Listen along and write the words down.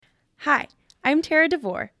Hi, I'm Tara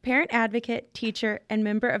DeVore, parent advocate, teacher, and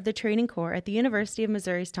member of the Training Corps at the University of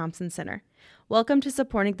Missouri's Thompson Center. Welcome to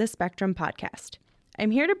Supporting the Spectrum podcast. I'm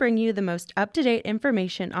here to bring you the most up-to-date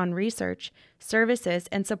information on research, services,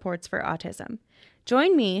 and supports for autism.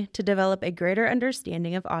 Join me to develop a greater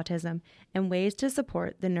understanding of autism and ways to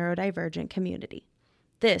support the neurodivergent community.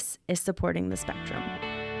 This is Supporting the Spectrum.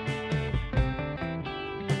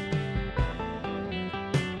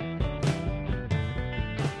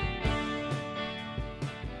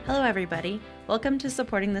 Hello, everybody. Welcome to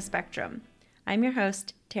Supporting the Spectrum. I'm your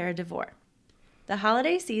host, Tara DeVore. The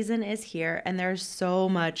holiday season is here, and there's so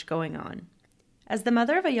much going on. As the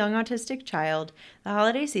mother of a young autistic child, the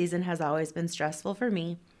holiday season has always been stressful for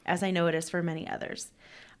me, as I know it is for many others.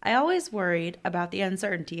 I always worried about the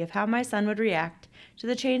uncertainty of how my son would react to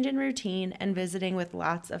the change in routine and visiting with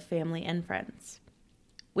lots of family and friends.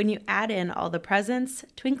 When you add in all the presents,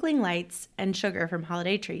 twinkling lights, and sugar from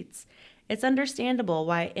holiday treats, it's understandable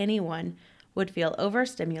why anyone would feel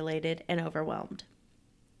overstimulated and overwhelmed.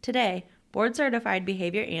 Today, board-certified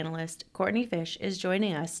behavior analyst Courtney Fish is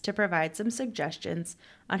joining us to provide some suggestions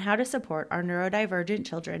on how to support our neurodivergent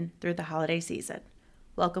children through the holiday season.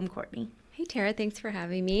 Welcome, Courtney. Hey, Tara. Thanks for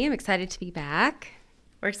having me. I'm excited to be back.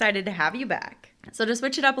 We're excited to have you back. So to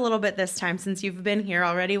switch it up a little bit this time, since you've been here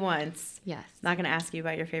already once, Yes. I'm not going to ask you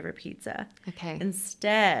about your favorite pizza. Okay.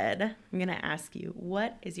 Instead, I'm going to ask you,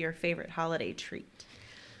 what is your favorite holiday treat?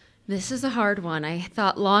 This is a hard one. I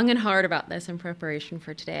thought long and hard about this in preparation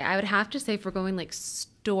for today. I would have to say if we're going like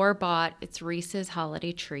store-bought, it's Reese's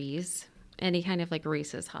holiday trees. Any kind of like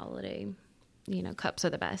Reese's holiday, cups are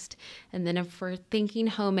the best. And then if we're thinking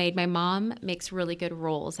homemade, my mom makes really good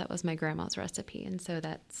rolls. That was my grandma's recipe. And so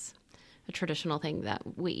that's a traditional thing that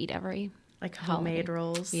we eat every Like homemade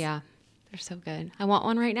rolls? Yeah, they're so good. I want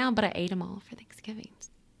one right now, but I ate them all for Thanksgiving.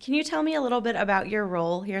 Can you tell me a little bit about your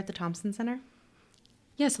role here at the Thompson Center?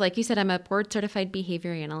 Yes, like you said, I'm a board-certified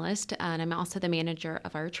behavior analyst, and I'm also the manager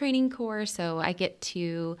of our training corps. So I get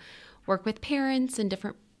to work with parents and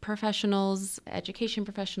different professionals, education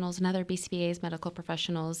professionals, and other BCBAs, medical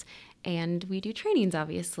professionals, and we do trainings,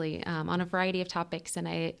 obviously, on a variety of topics. And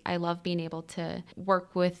I love being able to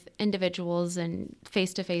work with individuals and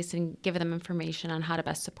face-to-face and give them information on how to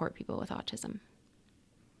best support people with autism.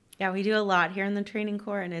 Yeah, we do a lot here in the training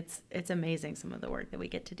corps, and it's amazing some of the work that we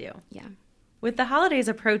get to do. Yeah. With the holidays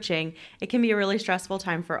approaching, it can be a really stressful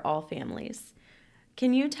time for all families.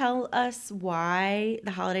 Can you tell us why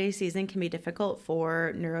the holiday season can be difficult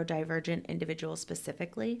for neurodivergent individuals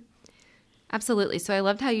specifically? Absolutely. So I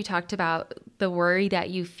loved how you talked about the worry that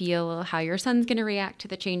you feel, how your son's going to react to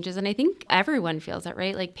the changes. And I think everyone feels that,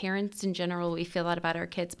 right? Like parents in general, we feel that about our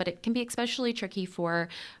kids, but it can be especially tricky for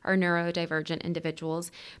our neurodivergent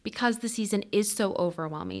individuals because the season is so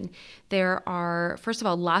overwhelming. There are, first of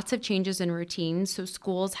all, lots of changes in routines. So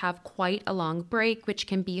schools have quite a long break, which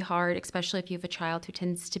can be hard, especially if you have a child who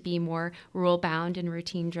tends to be more rule-bound and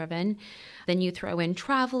routine-driven. Then you throw in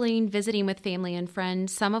traveling, visiting with family and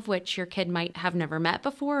friends, some of which your kid might have never met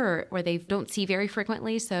before or they don't see very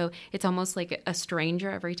frequently. So it's almost like a stranger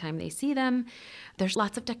every time they see them. There's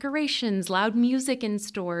lots of decorations, loud music in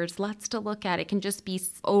stores, lots to look at. It can just be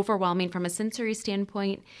overwhelming from a sensory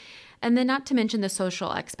standpoint. And then not to mention the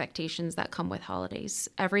social expectations that come with holidays.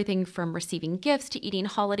 Everything from receiving gifts to eating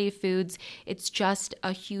holiday foods. It's just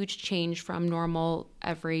a huge change from normal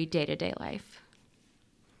every day-to-day life.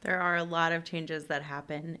 There are a lot of changes that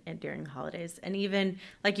happen during the holidays. And even,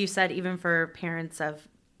 like you said, even for parents of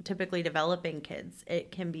typically developing kids,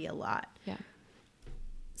 it can be a lot. Yeah.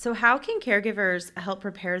 So how can caregivers help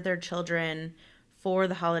prepare their children for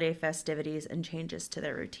the holiday festivities and changes to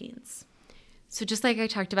their routines? So just like I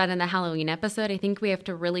talked about in the Halloween episode, I think we have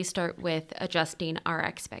to really start with adjusting our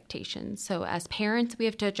expectations. So as parents, we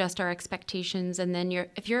have to adjust our expectations. And then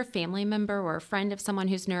if you're a family member or a friend of someone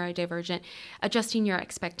who's neurodivergent, adjusting your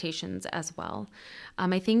expectations as well.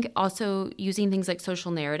 I think also using things like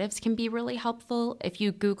social narratives can be really helpful. If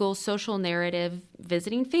you Google social narrative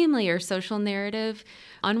visiting family or social narrative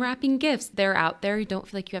unwrapping gifts, they're out there. You don't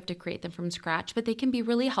feel like you have to create them from scratch, but they can be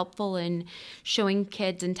really helpful in showing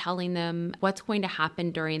kids and telling them what's going to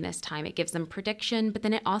happen during this time. It gives them prediction, but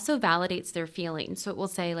then it also validates their feelings. So it will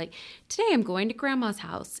say like, today I'm going to grandma's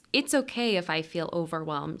house. It's okay if I feel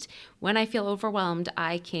overwhelmed. When I feel overwhelmed,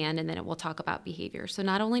 I can, and then it will talk about behavior. So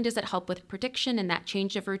not only does it help with prediction and that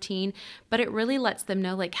change of routine, but it really lets them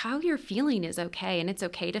know like how you're feeling is okay, and it's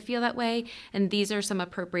okay to feel that way. And these are some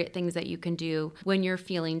appropriate things that you can do when you're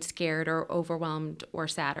feeling scared or overwhelmed or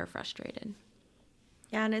sad or frustrated.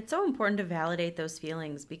 Yeah, and it's so important to validate those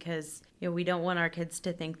feelings because, we don't want our kids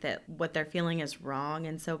to think that what they're feeling is wrong.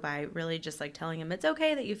 And so by really just like telling them it's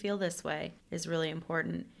okay that you feel this way is really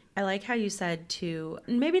important. I like how you said to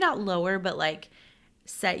maybe not lower, but like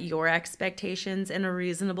set your expectations in a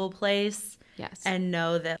reasonable place. Yes. And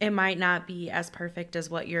know that it might not be as perfect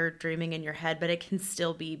as what you're dreaming in your head, but it can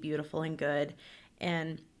still be beautiful and good.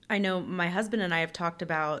 And I know my husband and I have talked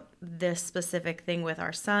about this specific thing with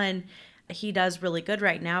our son. He does really good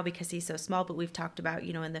right now because he's so small, but we've talked about,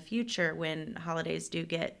 in the future when holidays do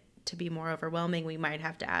get to be more overwhelming, we might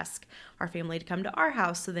have to ask our family to come to our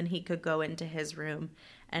house so then he could go into his room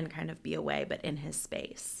and kind of be away, but in his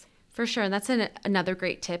space. For sure. And that's another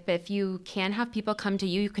great tip. If you can have people come to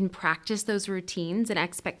you, you can practice those routines and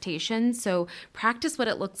expectations. So practice what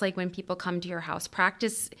it looks like when people come to your house.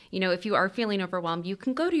 Practice, if you are feeling overwhelmed, you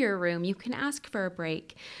can go to your room. You can ask for a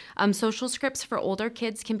break. Social scripts for older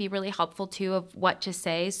kids can be really helpful too of what to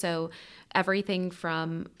say. So everything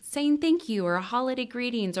from saying thank you or holiday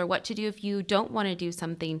greetings or what to do if you don't want to do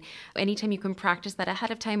something. Anytime you can practice that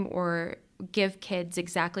ahead of time or give kids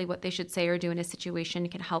exactly what they should say or do in a situation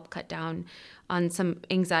can help cut down on some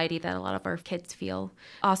anxiety that a lot of our kids feel.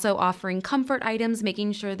 Also offering comfort items,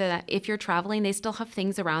 making sure that if you're traveling, they still have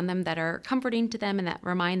things around them that are comforting to them and that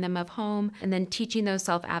remind them of home. And then teaching those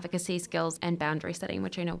self-advocacy skills and boundary setting,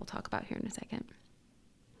 which I know we'll talk about here in a second.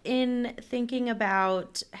 In thinking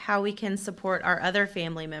about how we can support our other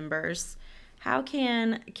family members, how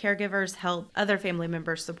can caregivers help other family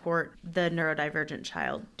members support the neurodivergent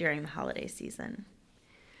child during the holiday season?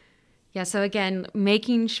 Yeah, so again,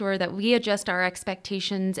 making sure that we adjust our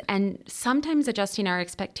expectations, and sometimes adjusting our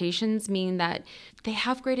expectations mean that they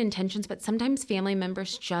have great intentions, but sometimes family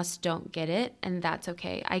members just don't get it, and that's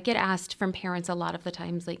okay. I get asked from parents a lot of the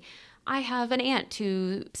times, like, I have an aunt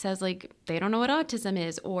who says like they don't know what autism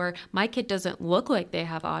is, or my kid doesn't look like they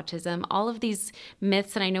have autism. All of these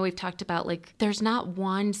myths, and I know we've talked about like there's not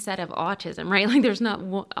one set of autism, right? Like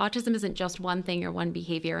autism isn't just one thing or one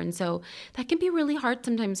behavior. And so that can be really hard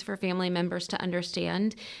sometimes for family members to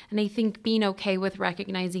understand. And I think being okay with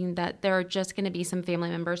recognizing that there are just going to be some family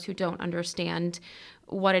members who don't understand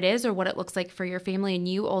what it is or what it looks like for your family, and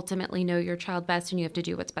you ultimately know your child best and you have to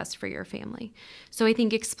do what's best for your family. So I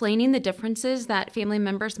think explaining the differences that family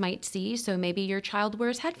members might see, so maybe your child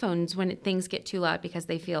wears headphones when things get too loud because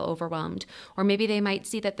they feel overwhelmed, or maybe they might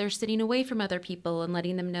see that they're sitting away from other people and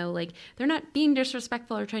letting them know like they're not being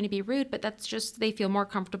disrespectful or trying to be rude, but that's just they feel more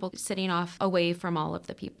comfortable sitting off away from all of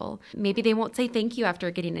the people. Maybe they won't say thank you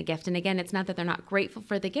after getting a gift, and again, it's not that they're not grateful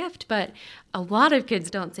for the gift, but a lot of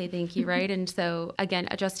kids don't say thank you, right? And so again,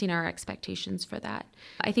 adjusting our expectations for that.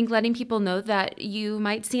 I think letting people know that you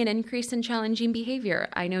might see an increase in challenging behavior.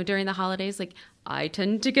 I know during the holidays, like I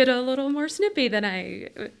tend to get a little more snippy than I,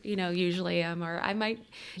 usually am, or I might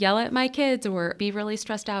yell at my kids or be really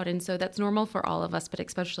stressed out. And so that's normal for all of us, but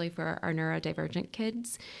especially for our neurodivergent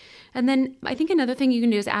kids. And then I think another thing you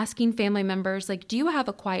can do is asking family members, like, do you have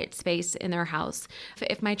a quiet space in their house?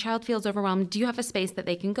 If my child feels overwhelmed, do you have a space that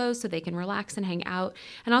they can go so they can relax and hang out?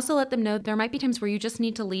 And also let them know there might be times where you just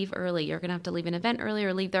need to leave early. You're going to have to leave an event early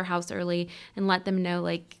or leave their house early, and let them know,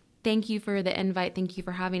 like, thank you for the invite. Thank you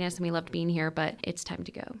for having us. And we loved being here, but it's time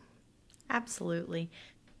to go. Absolutely.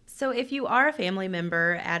 So if you are a family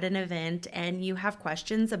member at an event and you have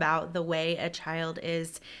questions about the way a child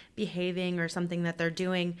is behaving or something that they're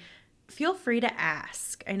doing, feel free to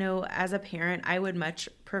ask. I know as a parent, I would much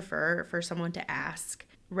prefer for someone to ask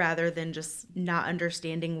rather than just not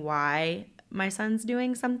understanding why my son's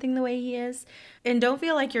doing something the way he is. And don't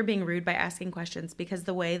feel like you're being rude by asking questions, because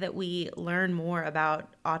the way that we learn more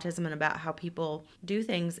about autism and about how people do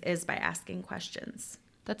things is by asking questions.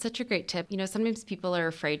 That's such a great tip. Sometimes people are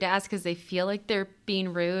afraid to ask because they feel like they're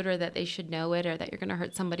being rude or that they should know it or that you're going to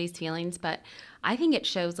hurt somebody's feelings. But I think it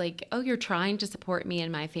shows like, oh, you're trying to support me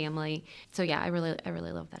and my family. So yeah, I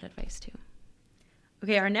really love that advice too.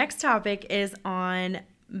 Okay, our next topic is on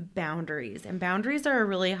boundaries. And boundaries are a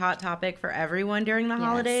really hot topic for everyone during the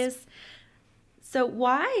holidays. So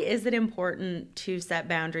why is it important to set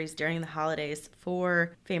boundaries during the holidays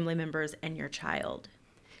for family members and your child?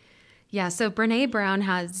 Yeah, so Brene Brown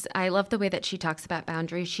I love the way that she talks about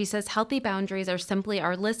boundaries. She says healthy boundaries are simply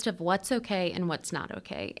our list of what's okay and what's not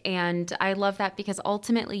okay. And I love that because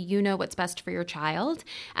ultimately you know what's best for your child.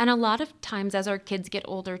 And a lot of times as our kids get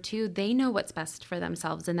older too, they know what's best for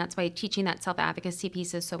themselves. And that's why teaching that self-advocacy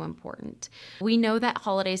piece is so important. We know that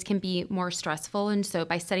holidays can be more stressful. And so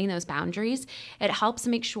by setting those boundaries, it helps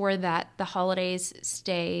make sure that the holidays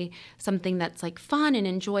stay something that's like fun and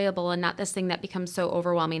enjoyable and not this thing that becomes so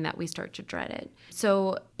overwhelming that we start start to dread it.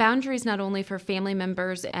 So boundaries, not only for family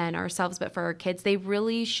members and ourselves, but for our kids, they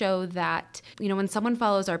really show that, when someone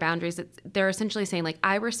follows our boundaries, they're essentially saying, like,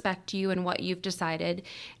 I respect you and what you've decided.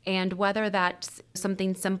 And whether that's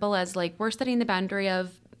something simple as, like, we're setting the boundary of,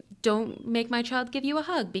 don't make my child give you a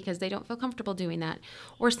hug because they don't feel comfortable doing that.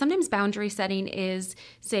 Or sometimes boundary setting is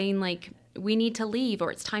saying, like, we need to leave, or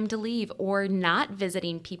it's time to leave, or not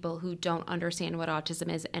visiting people who don't understand what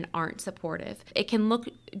autism is and aren't supportive. It can look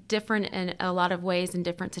different in a lot of ways in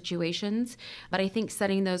different situations, but I think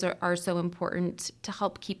setting those are so important to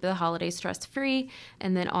help keep the holidays stress-free,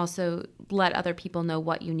 and then also let other people know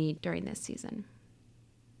what you need during this season.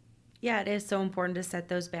 Yeah, it is so important to set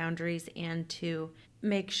those boundaries and to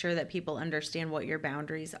make sure that people understand what your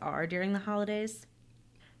boundaries are during the holidays.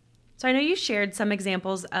 So I know you shared some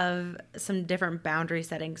examples of some different boundary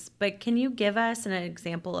settings, but can you give us an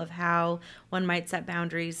example of how one might set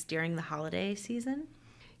boundaries during the holiday season?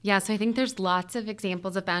 Yeah, so I think there's lots of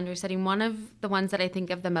examples of boundary setting. One of the ones that I think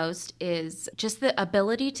of the most is just the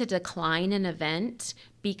ability to decline an event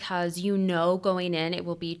because going in it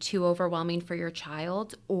will be too overwhelming for your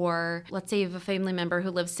child. Or let's say you have a family member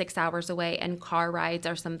who lives 6 hours away and car rides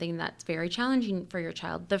are something that's very challenging for your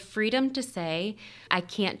child. The freedom to say, I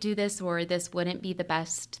can't do this, or this wouldn't be the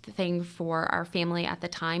best thing for our family at the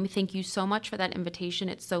time. Thank you so much for that invitation.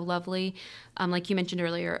 It's so lovely. Like you mentioned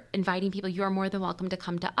earlier, inviting people, you are more than welcome to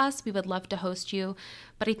come to us. We would love to host you.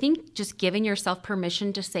 But I think just giving yourself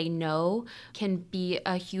permission to say no can be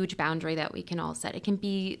a huge boundary that we can all set. It can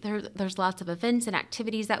be, there's lots of events and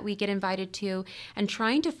activities that we get invited to, and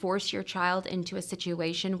trying to force your child into a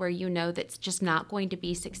situation where that's just not going to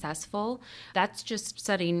be successful, that's just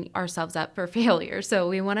setting ourselves up for failure. So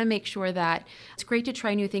we want to make sure that it's great to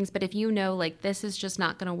try new things, but if like, this is just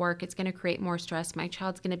not going to work, it's going to create more stress, my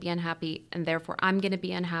child's going to be unhappy, and therefore I'm going to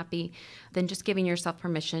be unhappy, then just giving yourself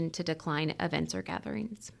permission to decline events or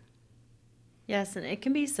gatherings. Yes, and it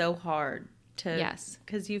can be so hard Yes,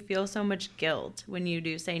 because you feel so much guilt when you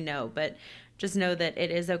do say no, but just know that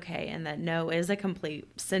it is okay and that no is a complete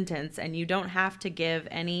sentence, and you don't have to give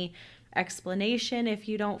any explanation if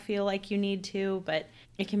you don't feel like you need to, but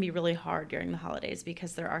it can be really hard during the holidays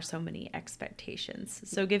because there are so many expectations.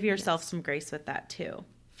 So give yourself some grace with that too.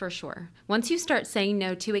 For sure. Once you start saying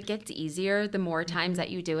no to it, gets easier the more times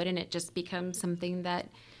that you do it, and it just becomes something that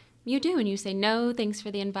you do, and you say no, thanks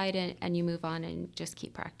for the invite, and you move on and just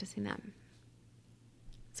keep practicing that.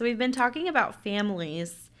 So we've been talking about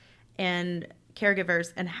families and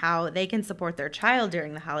caregivers and how they can support their child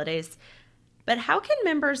during the holidays, but how can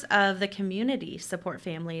members of the community support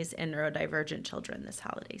families and neurodivergent children this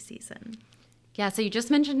holiday season? Yeah, so you just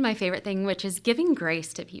mentioned my favorite thing, which is giving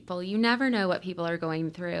grace to people. You never know what people are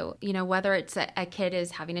going through. Whether it's a kid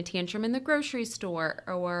is having a tantrum in the grocery store,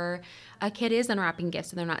 or a kid is unwrapping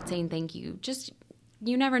gifts and they're not saying thank you.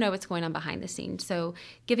 You never know what's going on behind the scenes. So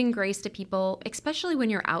giving grace to people, especially when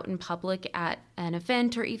you're out in public at an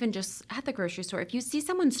event or even just at the grocery store. If you see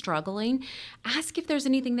someone struggling, ask if there's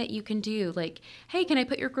anything that you can do. Like, hey, can I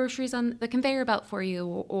put your groceries on the conveyor belt for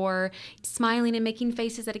you? Or smiling and making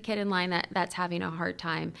faces at a kid in line that's having a hard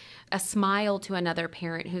time. A smile to another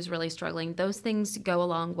parent who's really struggling. Those things go a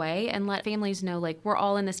long way, and let families know, like, we're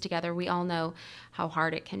all in this together. We all know how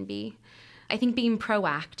hard it can be. I think being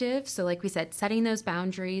proactive, so like we said, setting those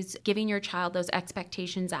boundaries, giving your child those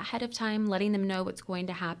expectations ahead of time, letting them know what's going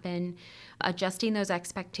to happen, adjusting those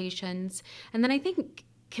expectations. And then I think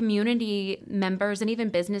community members and even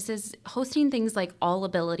businesses hosting things like all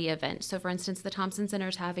ability events. So for instance, the Thompson Center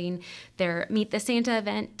is having their Meet the Santa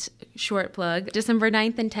event, short plug, December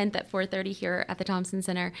 9th and 10th at 4:30 here at the Thompson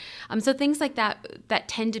Center. So things like that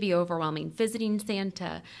tend to be overwhelming. Visiting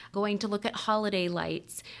Santa, going to look at holiday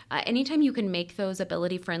lights. Anytime you can make those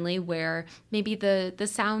ability friendly, where maybe the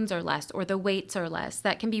sounds are less or the waits are less,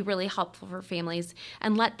 that can be really helpful for families,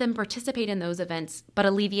 and let them participate in those events, but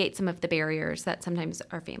alleviate some of the barriers that sometimes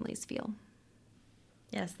our families feel.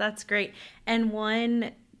 Yes, that's great. And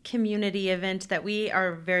one community event that we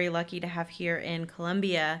are very lucky to have here in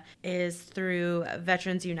Columbia is through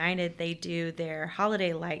Veterans United. They do their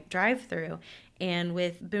holiday light drive-through. And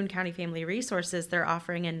with Boone County Family Resources, they're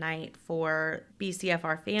offering a night for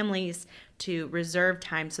BCFR families to reserve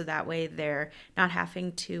time, so that way they're not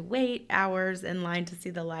having to wait hours in line to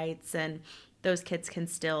see the lights, and those kids can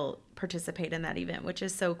still participate in that event, which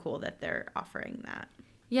is so cool that they're offering that.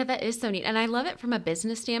 Yeah, that is so neat. And I love it from a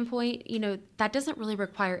business standpoint. That doesn't really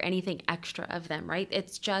require anything extra of them, right?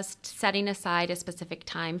 It's just setting aside a specific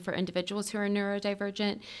time for individuals who are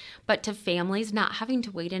neurodivergent. But to families, not having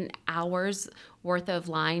to wait an hour's worth of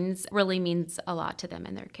lines really means a lot to them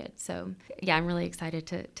and their kids. So yeah, I'm really excited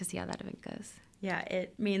to see how that event goes. Yeah,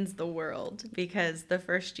 it means the world because the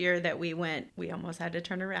first year that we went, we almost had to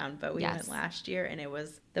turn around, but we went last year and it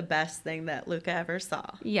was the best thing that Luca ever saw.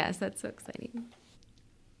 Yes, that's so exciting.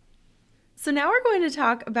 So now we're going to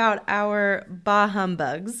talk about our bah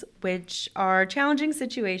humbugs, which are challenging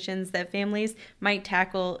situations that families might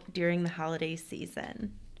tackle during the holiday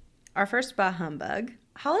season. Our first bah humbug.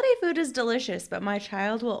 Holiday food is delicious, but my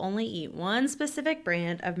child will only eat one specific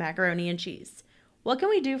brand of macaroni and cheese. What can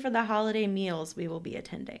we do for the holiday meals we will be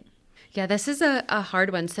attending? Yeah, this is a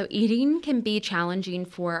hard one. So eating can be challenging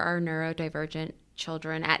for our neurodivergent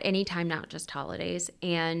children at any time, not just holidays.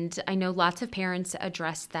 And I know lots of parents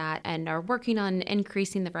address that and are working on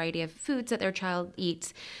increasing the variety of foods that their child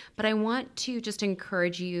eats. But I want to just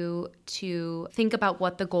encourage you to think about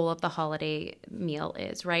what the goal of the holiday meal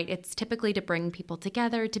is, right? It's typically to bring people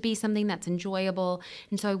together, to be something that's enjoyable.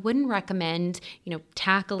 And so I wouldn't recommend,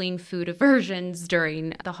 tackling food aversions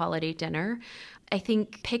during the holiday dinner. I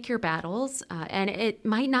think pick your battles, and it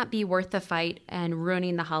might not be worth the fight and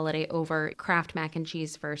ruining the holiday over Kraft mac and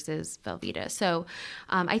cheese versus Velveeta. So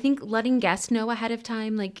I think letting guests know ahead of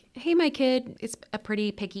time, like, hey, my kid is a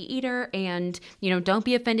pretty picky eater, and, don't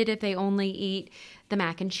be offended if they only eat the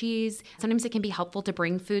mac and cheese. Sometimes it can be helpful to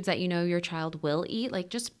bring foods that your child will eat. Like,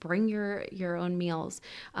 just bring your own meals.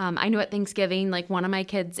 I know at Thanksgiving, like, one of my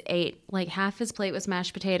kids ate like half his plate was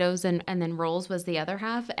mashed potatoes and then rolls was the other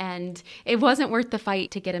half, and it wasn't worth the fight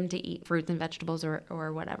to get him to eat fruits and vegetables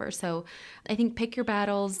or whatever. So I think pick your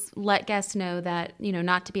battles, let guests know that,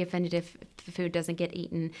 not to be offended if the food doesn't get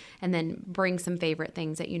eaten, and then bring some favorite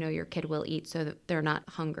things that your kid will eat so that they're not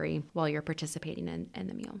hungry while you're participating in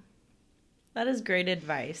the meal. That is great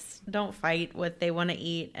advice. Don't fight what they want to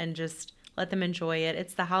eat and just let them enjoy it.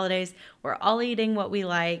 It's the holidays. We're all eating what we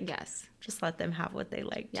like. Yes. Just let them have what they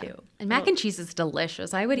like too. And mac and cheese is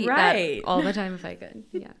delicious. I would eat that all the time if I could.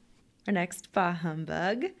 Yeah. Our next bah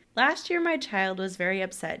humbug. Last year, my child was very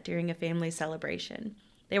upset during a family celebration.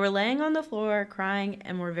 They were laying on the floor, crying,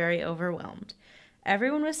 and were very overwhelmed.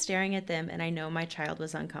 Everyone was staring at them, and I know my child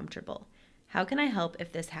was uncomfortable. How can I help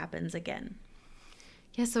if this happens again?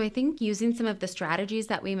 Yeah, so I think using some of the strategies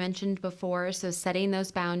that we mentioned before, so setting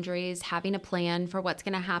those boundaries, having a plan for what's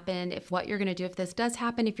going to happen, if what you're going to do if this does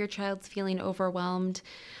happen, if your child's feeling overwhelmed,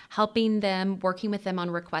 helping them, working with them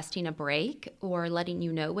on requesting a break or letting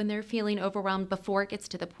you know when they're feeling overwhelmed before it gets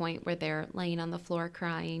to the point where they're laying on the floor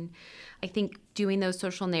crying. I think doing those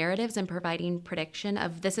social narratives and providing prediction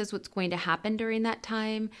of this is what's going to happen during that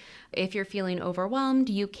time. If you're feeling overwhelmed,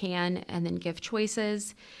 you can, and then give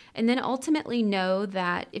choices. And then ultimately know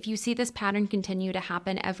that if you see this pattern continue to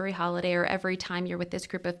happen every holiday or every time you're with this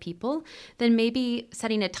group of people, then maybe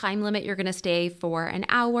setting a time limit, you're going to stay for an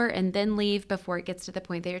hour and then leave before it gets to the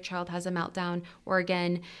point that your child has a meltdown, or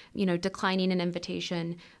again, declining an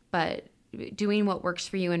invitation, but doing what works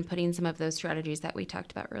for you and putting some of those strategies that we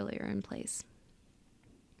talked about earlier in place.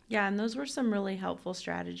 Yeah, and those were some really helpful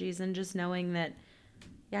strategies, and just knowing that,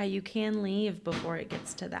 yeah, you can leave before it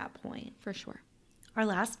gets to that point. For sure. Our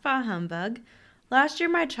last bah humbug. Last year,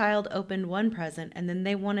 my child opened one present, and then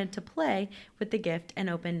they wanted to play with the gift and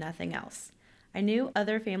open nothing else. I knew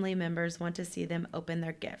other family members want to see them open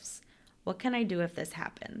their gifts. What can I do if this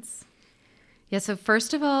happens? Yeah, so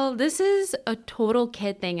first of all, this is a total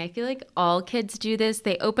kid thing. I feel like all kids do this.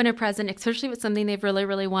 They open a present, especially with something they've really,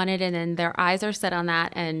 really wanted, and then their eyes are set on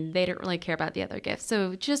that, and they don't really care about the other gifts.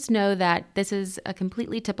 So just know that this is a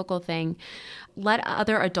completely typical thing. Let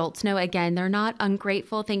other adults know. Again, they're not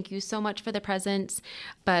ungrateful. Thank you so much for the presents,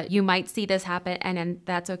 but you might see this happen, and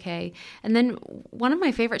that's okay. And then one of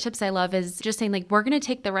my favorite tips I love is just saying, like, we're going to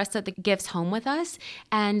take the rest of the gifts home with us,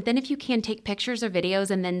 and then if you can, take pictures or videos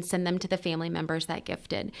and then send them to the family members that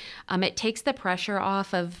gifted. It takes the pressure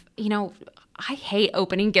off of, I hate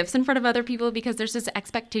opening gifts in front of other people because there's this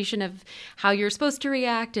expectation of how you're supposed to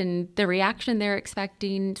react and the reaction they're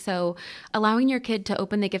expecting. So allowing your kid to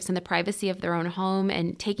open the gifts in the privacy of their own home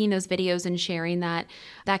and taking those videos and sharing that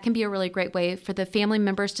can be a really great way for the family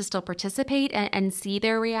members to still participate and see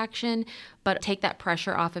their reaction, but take that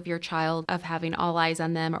pressure off of your child of having all eyes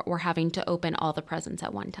on them or having to open all the presents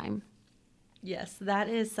at one time. Yes, that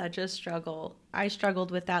is such a struggle. I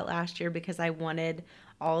struggled with that last year because I wanted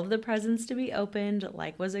all of the presents to be opened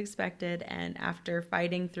like was expected. And after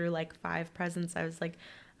fighting through like 5 presents, I was like,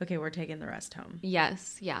 okay, we're taking the rest home.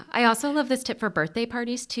 Yes. Yeah. I also love this tip for birthday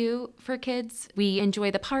parties too for kids. We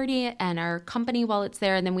enjoy the party and our company while it's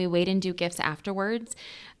there, and then we wait and do gifts afterwards.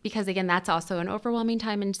 Because again, that's also an overwhelming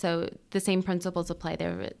time. And so the same principles apply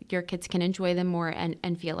there. Your kids can enjoy them more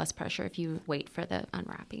and feel less pressure if you wait for the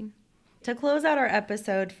unwrapping. To close out our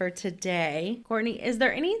episode for today, Courtney, is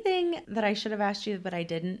there anything that I should have asked you but I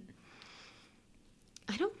didn't?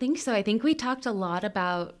 I don't think so. I think we talked a lot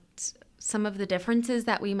about some of the differences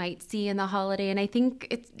that we might see in the holiday. And I think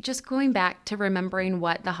it's just going back to remembering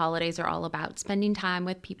what the holidays are all about, spending time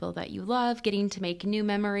with people that you love, getting to make new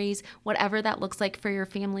memories, whatever that looks like for your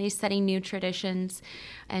family, setting new traditions,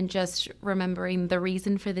 and just remembering the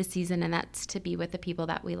reason for the season, and that's to be with the people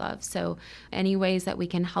that we love. So any ways that we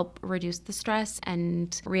can help reduce the stress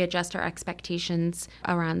and readjust our expectations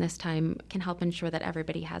around this time can help ensure that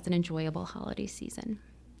everybody has an enjoyable holiday season.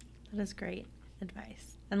 That is great advice.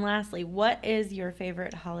 And lastly, what is your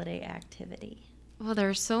favorite holiday activity? Well, there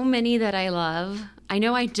are so many that I love. I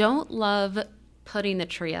know I don't love putting the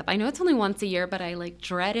tree up. I know it's only once a year, but I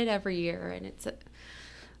dread it every year. And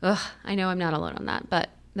I know I'm not alone on that,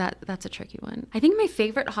 but that's a tricky one. I think my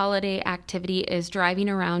favorite holiday activity is driving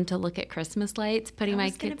around to look at Christmas lights, putting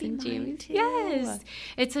my kids in jammies. Yes,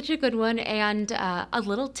 it's such a good one. And a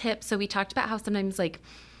little tip. So we talked about how sometimes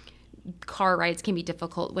car rides can be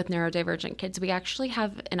difficult with neurodivergent kids. We actually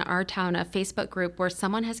have in our town a Facebook group where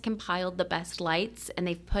someone has compiled the best lights and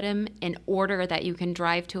they've put them in order that you can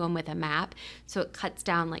drive to them with a map. So it cuts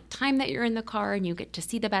down time that you're in the car and you get to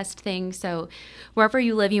see the best thing. So wherever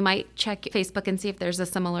you live, you might check Facebook and see if there's a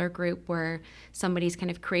similar group where somebody's kind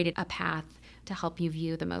of created a path to help you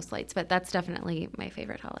view the most lights. But that's definitely my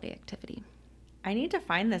favorite holiday activity. I need to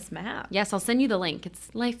find this map. Yes, I'll send you the link.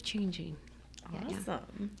 It's life-changing. Awesome.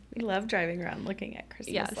 Yeah. We love driving around looking at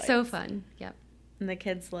Christmas lights. Yeah, so fun. Yep. And the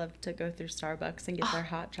kids love to go through Starbucks and get their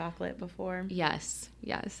hot chocolate before. Yes,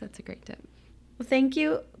 that's a great tip. Well, thank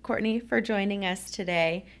you, Courtney, for joining us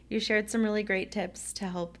today. You shared some really great tips to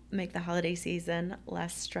help make the holiday season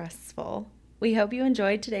less stressful. We hope you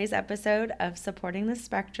enjoyed today's episode of Supporting the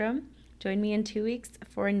Spectrum. Join me in 2 weeks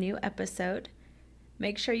for a new episode.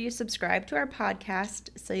 Make sure you subscribe to our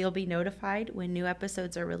podcast so you'll be notified when new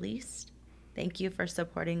episodes are released. Thank you for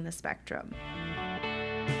supporting the Spectrum.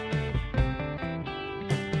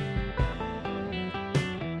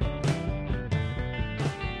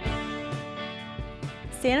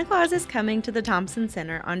 Santa Claus is coming to the Thompson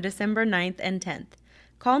Center on December 9th and 10th.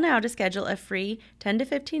 Call now to schedule a free 10 to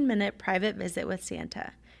 15 minute private visit with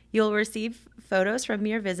Santa. You'll receive photos from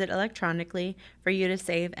your visit electronically for you to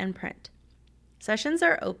save and print. Sessions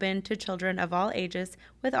are open to children of all ages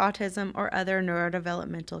with autism or other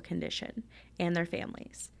neurodevelopmental condition and their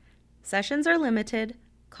families. Sessions are limited.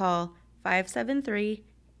 Call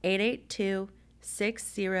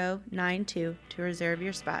 573-882-6092 to reserve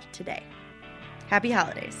your spot today. Happy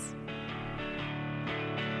holidays.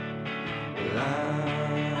 Well,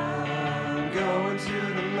 I'm going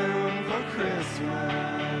to the moon for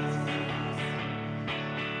Christmas.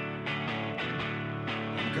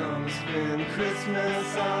 Gonna spend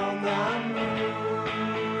Christmas on the moon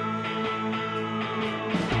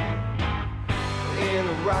in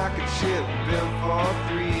a rocket ship built for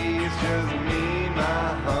three. It's just me, my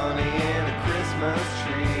honey, and a Christmas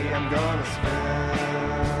tree. I'm gonna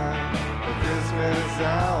spend Christmas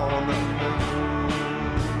on the moon,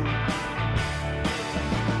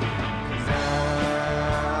 'cause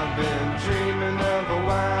I've been dreaming of a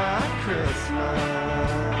white Christmas.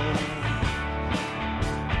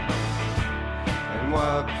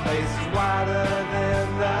 What place is wider than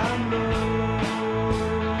the moon?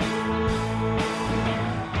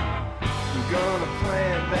 I'm gonna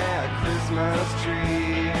plant that Christmas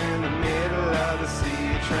tree in the middle of the sea,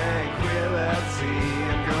 tranquility.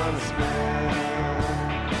 I'm gonna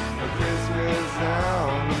spend a Christmas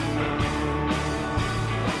on the moon.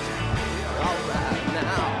 All right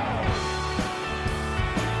now.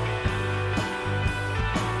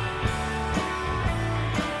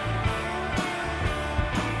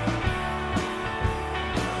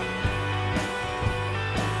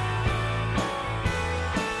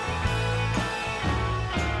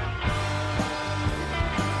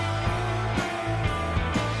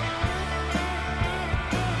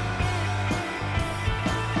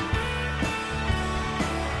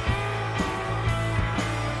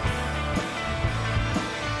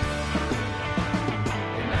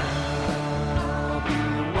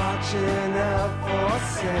 Watching out for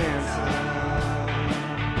Santa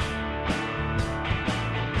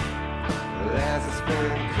as I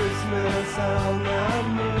spend Christmas on the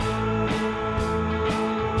moon.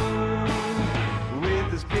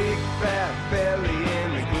 With his big fat belly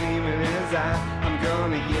and the gleam in his eye, I'm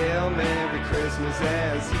gonna yell Merry Christmas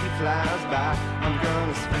as he flies by. I'm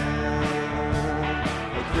gonna spend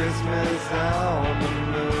a Christmas on the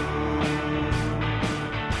moon.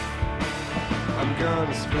 I'm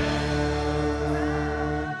gonna spend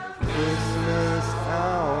Christmas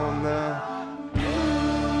on the moon.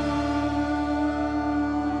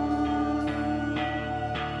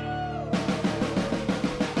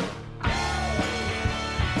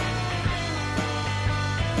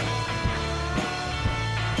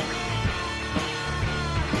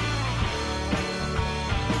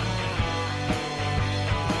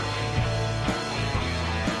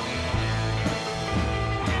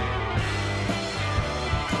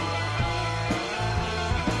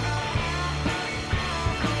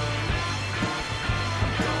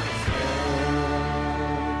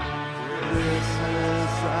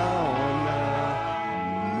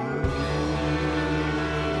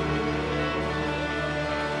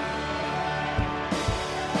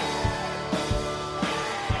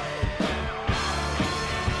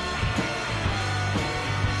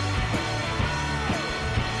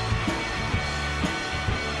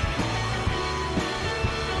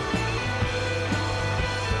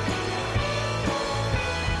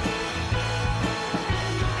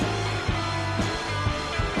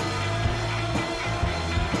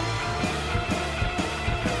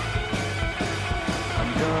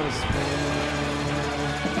 gonna spend